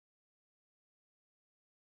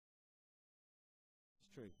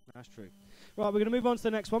true. That's true. Right, we're going to move on to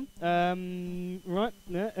the next one. Right,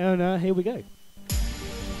 and here we go.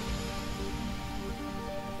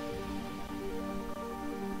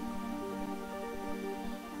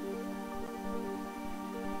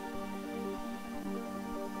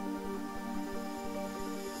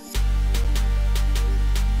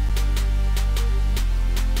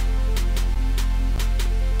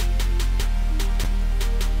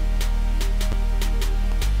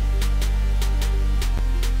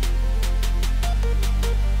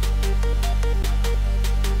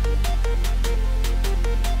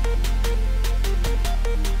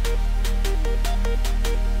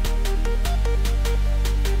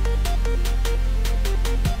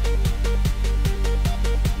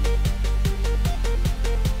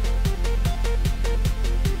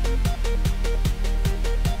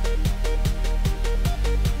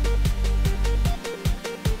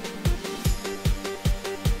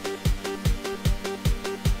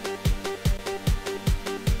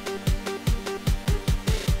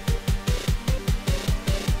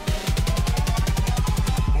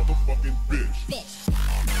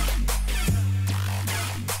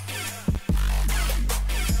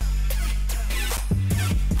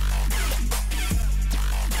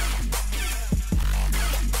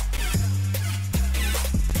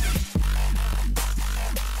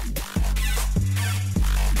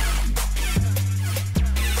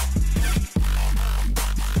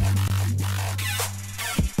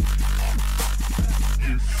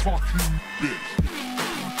 Fucking bitch.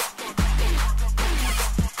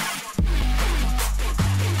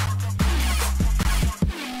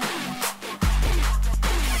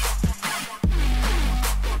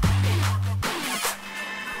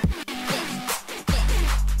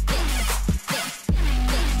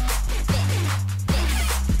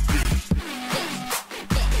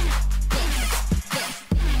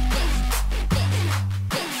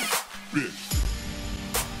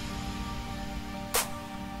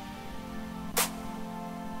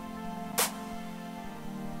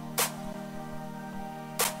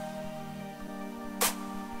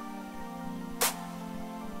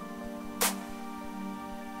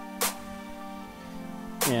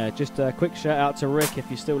 Yeah, just a quick shout out to Rick if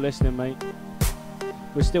you're still listening, mate.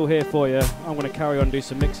 We're still here for you. I'm going to carry on and do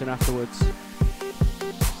some mixing afterwards.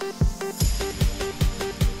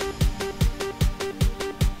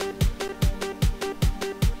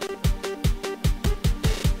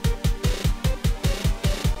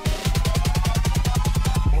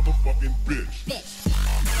 Motherfucking bitch.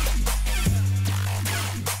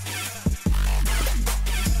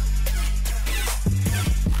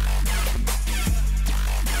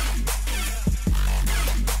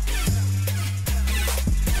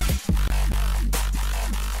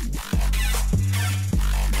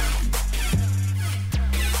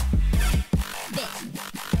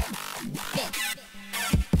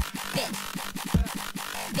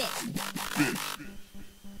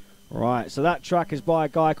 Right, so that track is by a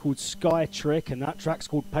guy called Skytrick, and that track's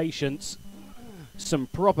called Patience. Some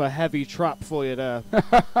proper heavy trap for you there.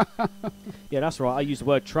 Yeah, that's right. I used the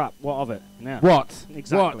word trap. What of it? Yeah. What?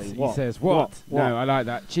 Exactly. What? He says what? No, I like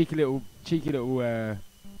that. Cheeky little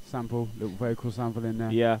sample, little vocal sample in there.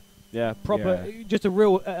 Yeah, yeah. Proper, just a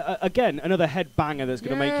real, again, another head banger that's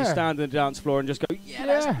going to make you stand on the dance floor and just go, yeah,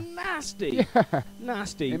 that's nasty. Yeah.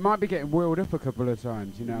 Nasty. It might be getting wheeled up a couple of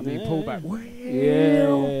times, you know what I mean? Pull back.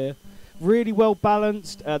 Yeah. Really well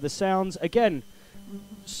balanced. The sounds, again,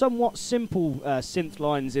 somewhat simple synth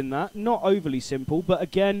lines in that. Not overly simple, but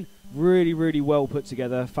again, really, really well put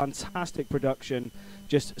together. Fantastic production.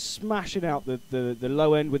 Just smashing out the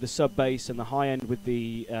low end with the sub bass and the high end with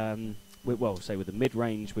the, with the mid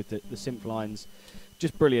range with the synth lines.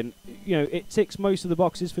 Just brilliant. You know, it ticks most of the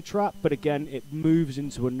boxes for trap, but again, it moves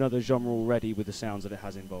into another genre already with the sounds that it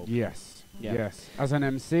has involved. Yes. Yeah. Yes. As an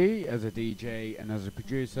MC, as a DJ, and as a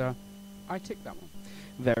producer, I tick that one.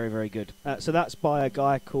 Very, very good. So that's by a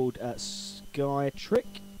guy called Skytrick,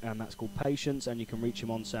 and that's called Patience, and you can reach him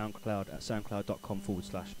on SoundCloud at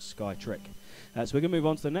soundcloud.com/Skytrick. So we're going to move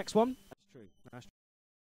on to the next one.